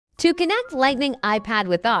To connect Lightning iPad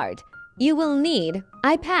with Art, you will need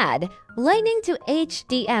iPad, Lightning to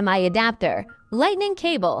HDMI adapter, Lightning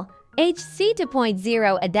cable, HC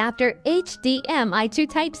 2.0 adapter HDMI to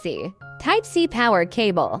Type-C, Type-C power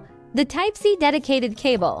cable, the Type-C dedicated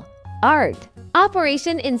cable. Art.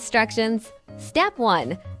 Operation instructions. Step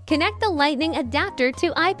 1. Connect the Lightning adapter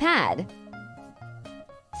to iPad.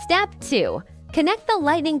 Step 2. Connect the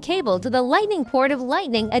Lightning cable to the Lightning port of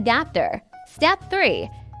Lightning adapter. Step 3.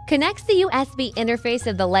 Connects the USB interface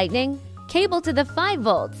of the Lightning cable to the 5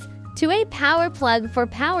 volts to a power plug for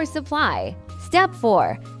power supply. Step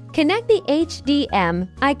 4. Connect the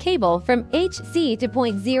HDMI cable from HC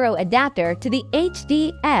 2.0 adapter to the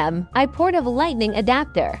HDMI port of Lightning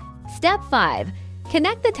adapter. Step 5.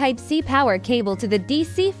 Connect the Type-C power cable to the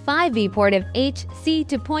DC 5V port of HC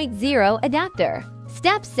 2.0 adapter.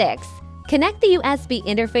 Step 6. Connect the USB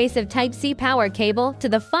interface of Type-C power cable to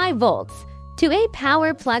the 5 volts to a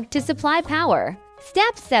power plug to supply power.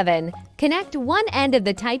 Step 7. Connect one end of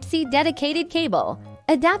the Type-C dedicated cable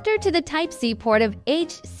adapter to the Type-C port of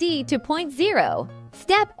HC 2.0.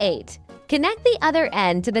 Step 8. Connect the other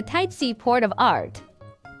end to the Type-C port of Art.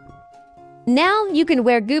 Now you can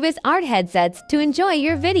wear GOOVIS Art headsets to enjoy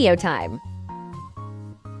your video time.